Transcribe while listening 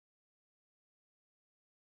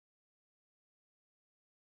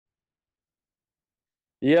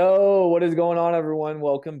Yo, what is going on, everyone?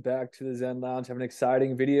 Welcome back to the Zen Lounge. I have an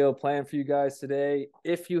exciting video planned for you guys today.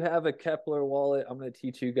 If you have a Keplr wallet, I'm going to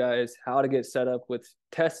teach you guys how to get set up with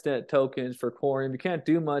testnet tokens for Coreum. You can't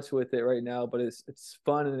do much with it right now, but it's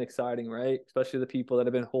fun and exciting, right? Especially the people that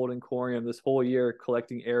have been holding Coreum this whole year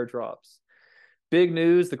collecting airdrops. Big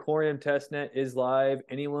news, the Coreum Testnet is live.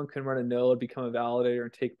 Anyone can run a node, become a validator,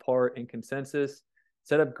 and take part in consensus.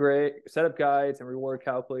 Setup guides and reward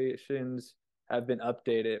calculations have been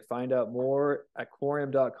updated. Find out more at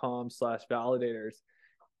Coreum.com/validators.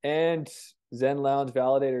 And Zen Lounge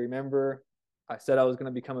Validator. Remember, I said I was going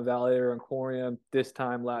to become a validator on Coreum this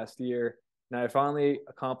time last year. And I finally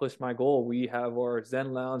accomplished my goal. We have our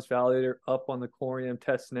Zen Lounge Validator up on the Coreum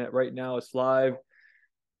Testnet right now. It's live.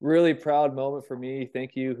 Really proud moment for me.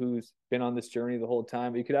 Thank you, who's been on this journey the whole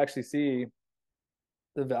time. But you could actually see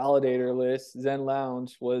the validator list. Zen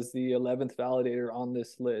Lounge was the 11th validator on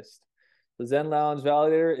this list. The Zen Lounge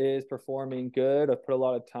Validator is performing good. I've put a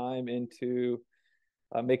lot of time into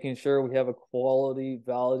making sure we have a quality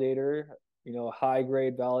validator, a high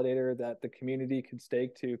grade validator that the community can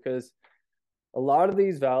stake to, because a lot of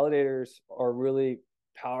these validators are really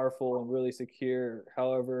powerful and really secure.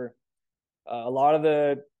 However, a lot of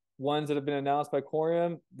the ones that have been announced by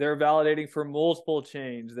Coreum, they're validating for multiple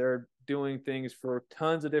chains. They're doing things for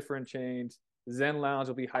tons of different chains. Zen Lounge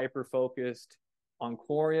will be hyper focused on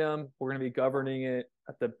Coreum. We're going to be governing it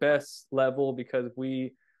at the best level because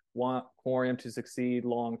we want Coreum to succeed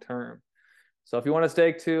long term. So if you want to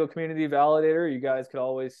stake to a community validator, you guys could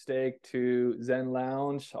always stake to Zen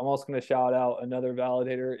Lounge. I'm also going to shout out another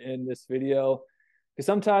validator in this video, because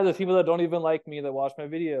sometimes there's people that don't even like me that watch my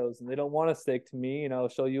videos and they don't want to stake to me, and I'll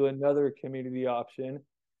show you another community option.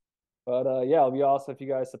 But yeah, it'll be awesome if you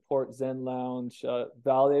guys support Zen Lounge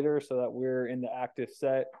Validator so that we're in the active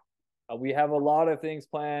set. We have a lot of things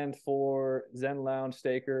planned for Zen Lounge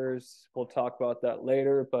stakers. We'll talk about that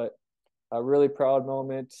later, but a really proud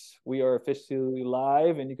moment. We are officially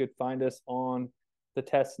live, and you could find us on the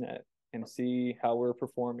testnet and see how we're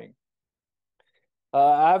performing.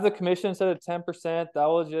 I have the commission set at 10%. That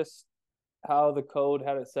was just how the code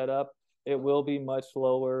had it set up. It will be much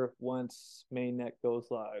lower once mainnet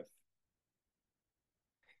goes live.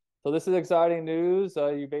 So this is exciting news.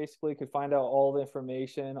 You basically could find out all the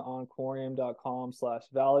information on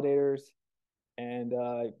Coreum.com/validators. And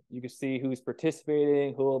you can see who's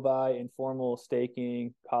participating, who will buy informal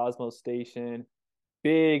staking, Cosmos Station.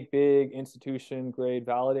 Big institution grade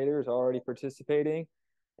validators are already participating.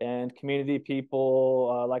 And community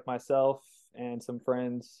people like myself and some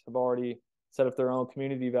friends have already set up their own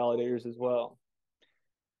community validators as well.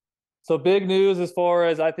 So big news as far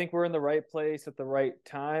as I think we're in the right place at the right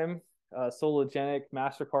time. Sologenic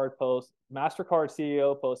MasterCard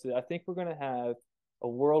CEO posted, I think we're going to have a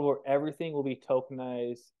world where everything will be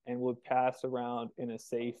tokenized and would pass around in a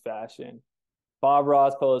safe fashion. Bob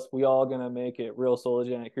Ross posts, we all going to make it real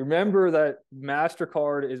Sologenic. Remember that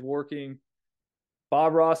MasterCard is working,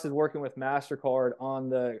 Bob Ross is working with MasterCard on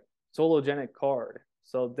the Sologenic card.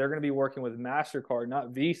 So they're going to be working with MasterCard, not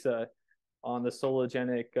Visa, on the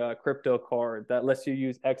Sologenic crypto card that lets you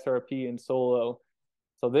use XRP and Solo.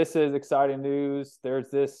 So this is exciting news. There's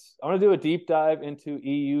this, I'm going to do a deep dive into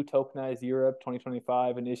EU Tokenized Europe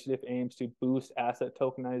 2025 initiative aims to boost asset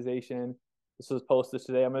tokenization. This was posted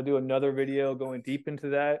today. I'm going to do another video going deep into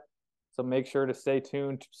that. So make sure to stay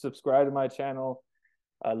tuned, subscribe to my channel,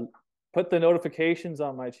 put the notifications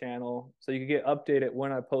on my channel so you can get updated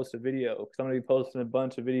when I post a video, because I'm going to be posting a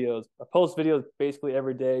bunch of videos. I post videos basically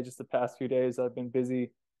every day. Just the past few days I've been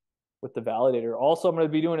busy with the validator. Also, I'm going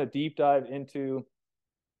to be doing a deep dive into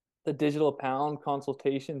the digital pound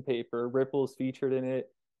consultation paper. Ripple's featured in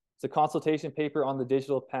it. It's a consultation paper on the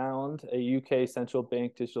digital pound, a UK central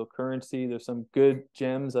bank digital currency. There's some good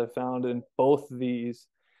gems I found in both of these.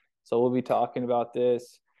 So we'll be talking about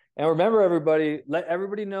this. And remember, everybody, let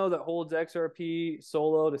everybody know that holds XRP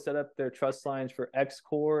Solo to set up their trust lines for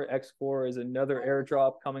XCore. XCore is another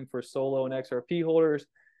airdrop coming for Solo and XRP holders.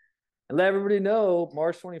 And let everybody know,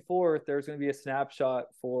 March 24th, there's going to be a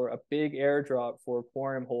snapshot for a big airdrop for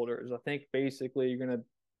Coreum holders. I think basically you're going to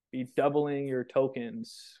be doubling your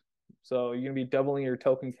tokens. So you're going to be doubling your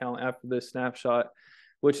token count after this snapshot,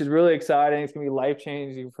 which is really exciting. It's going to be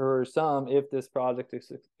life-changing for some if this project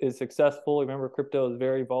is successful. Remember, crypto is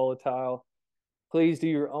very volatile. Please do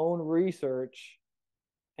your own research.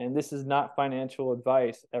 And this is not financial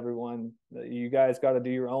advice, everyone. You guys got to do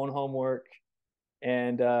your own homework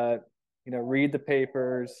and read the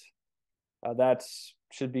papers. That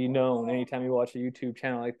should be known anytime you watch a YouTube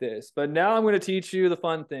channel like this. But now I'm going to teach you the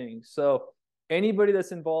fun things. So anybody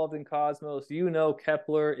that's involved in Cosmos,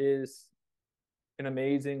 Keplr is an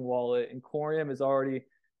amazing wallet, and Coreum is already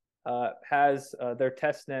has their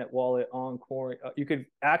testnet wallet on Coreum. You could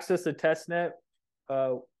access the testnet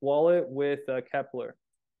wallet with Keplr.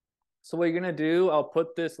 So what you're gonna do, I'll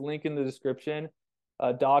put this link in the description,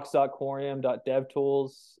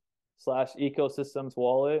 docs.coreum.devtools/ecosystems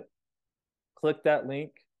wallet. Click that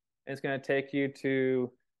link, and it's gonna take you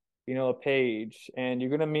to, a page, and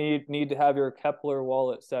you're gonna need to have your Keplr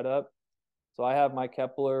wallet set up. So I have my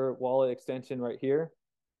Keplr wallet extension right here.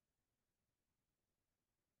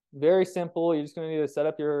 Very simple. You're just going to need to set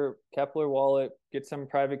up your Keplr wallet, get some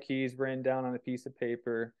private keys written down on a piece of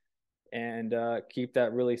paper, and keep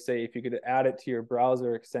that really safe. You could add it to your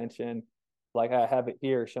browser extension, like I have it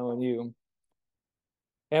here showing you.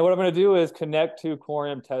 And what I'm going to do is connect to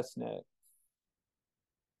Coreum Testnet.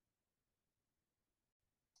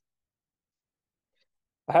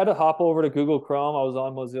 I had to hop over to Google Chrome. I was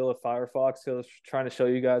on Mozilla Firefox, so I was trying to show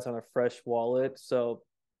you guys on a fresh wallet. So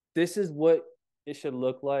this is what it should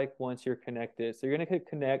look like once you're connected. So you're going to hit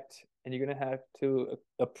connect, and you're going to have to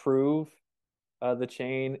approve the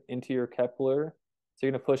chain into your Keplr. So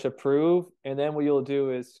you're going to push approve, and then what you'll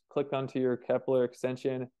do is click onto your Keplr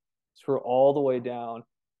extension, scroll all the way down.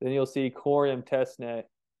 Then you'll see Coreum Testnet,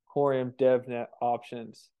 Coreum DevNet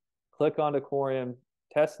options. Click onto Coreum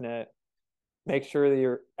Testnet. Make sure that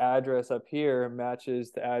your address up here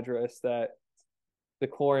matches the address that the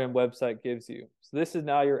Coreum website gives you. So this is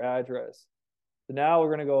now your address. So now we're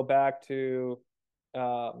going to go back to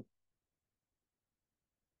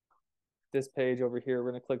this page over here.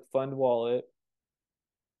 We're going to click Fund Wallet.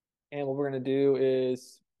 And what we're going to do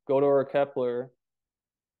is go to our Keplr,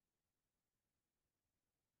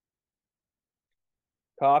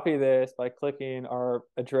 copy this by clicking our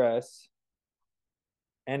address,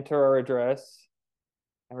 enter our address,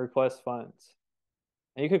 and request funds.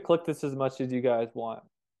 And you could click this as much as you guys want.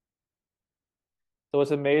 So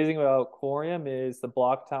what's amazing about Coreum is the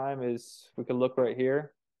block time is, we can look right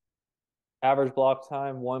here. Average block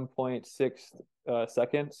time, 1.6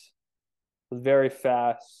 seconds. It's very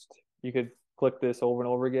fast. You could click this over and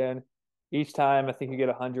over again. Each time, I think you get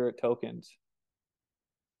 100 tokens.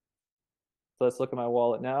 So let's look at my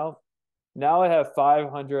wallet now. Now I have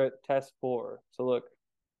 500 TESTCORE. So look,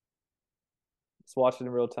 let's watch it in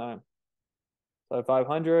real time. So I have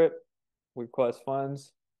 500, request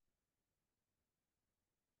funds.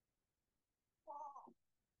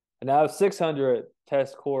 And now I have 600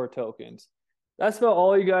 TESTCORE tokens. That's about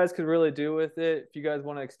all you guys could really do with it. If you guys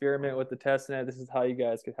want to experiment with the testnet, this is how you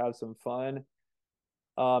guys could have some fun.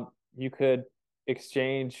 You could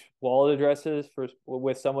exchange wallet addresses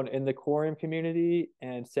with someone in the Coreum community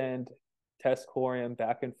and send TESTCOREum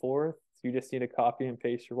back and forth. So you just need to copy and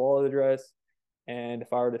paste your wallet address. And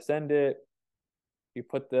if I were to send it, you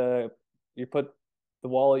put the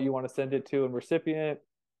wallet you want to send it to in recipient.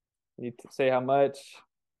 You say how much,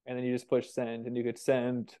 and then you just push send, and you could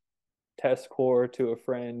send TESTCORE to a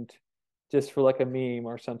friend just for like a meme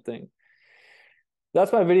or something.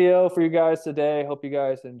 That's my video for you guys today. Hope you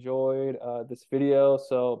guys enjoyed this video.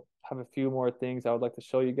 So I have a few more things I would like to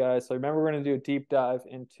show you guys. So remember, we're going to do a deep dive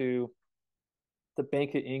into the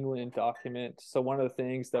Bank of England document. So one of the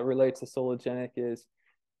things that relates to Sologenic is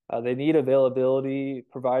they need availability,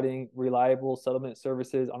 providing reliable settlement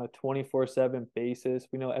services on a 24/7 basis.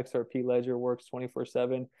 We know XRP Ledger works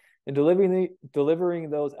 24/7. And delivering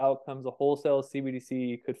those outcomes, a wholesale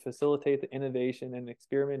CBDC could facilitate the innovation and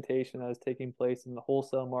experimentation that is taking place in the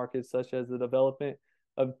wholesale market, such as the development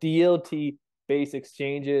of DLT-based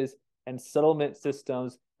exchanges and settlement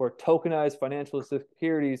systems where tokenized financial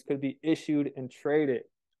securities could be issued and traded.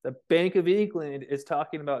 The Bank of England is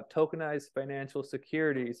talking about tokenized financial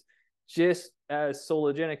securities, just as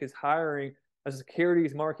Sologenic is hiring a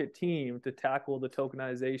securities market team to tackle the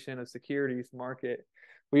tokenization of securities market.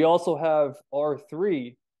 We also have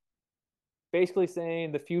R3 basically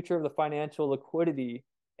saying the future of the financial liquidity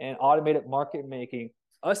and automated market making.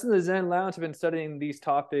 Us in the Zen Lounge have been studying these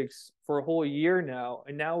topics for a whole year now,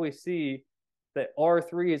 and now we see that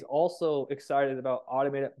R3 is also excited about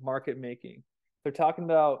automated market making. They're talking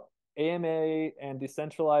about AMA and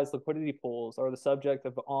decentralized liquidity pools are the subject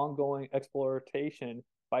of ongoing exploitation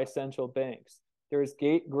by central banks. There is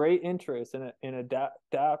great interest in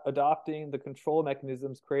adopting the control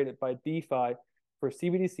mechanisms created by DeFi for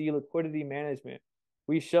CBDC liquidity management.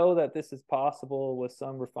 We show that this is possible with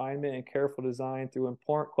some refinement and careful design through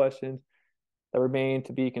important questions that remain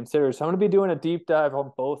to be considered. So I'm going to be doing a deep dive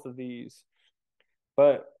on both of these.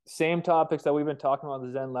 But same topics that we've been talking about in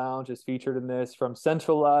the Zen Lounge is featured in this, from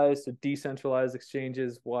centralized to decentralized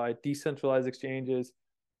exchanges, why decentralized exchanges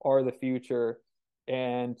are the future,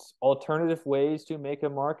 and alternative ways to make a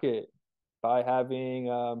market. by having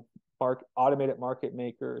automated market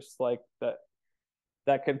makers like that.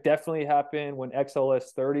 That could definitely happen when XLS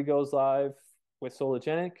 30 goes live with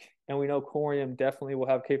Sologenic, and we know Coreum definitely will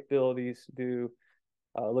have capabilities to do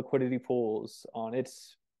liquidity pools on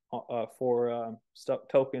its for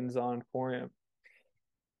tokens on Coreum.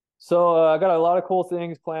 So I got a lot of cool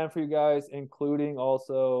things planned for you guys, including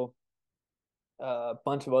also a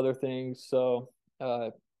bunch of other things. So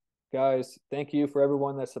guys, thank you for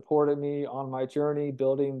everyone that supported me on my journey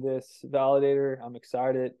building this validator. I'm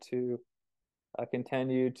excited to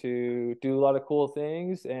continue to do a lot of cool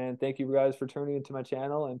things, and thank you guys for tuning into my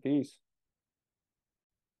channel, and peace.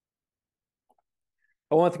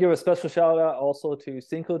 I want to give a special shout out also to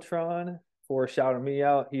Synchrotron for shouting me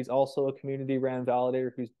out. He's also a community ran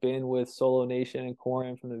validator who's been with Solo Nation and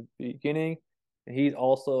Coreum from the beginning, and he's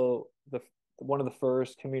also one of the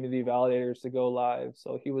first community validators to go live.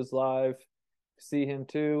 So he was live. See him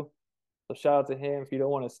too. So shout out to him. If you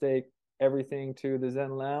don't want to stake everything to the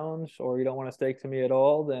Zen Lounge, or you don't want to stake to me at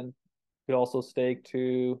all, then you could also stake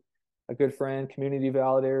to a good friend, community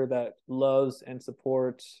validator that loves and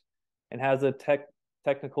supports and has a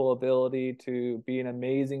technical ability to be an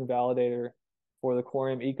amazing validator for the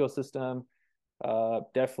Coreum ecosystem.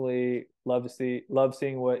 Definitely love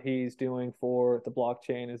seeing what he's doing for the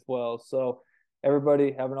blockchain as well. So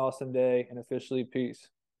everybody have an awesome day, and officially peace.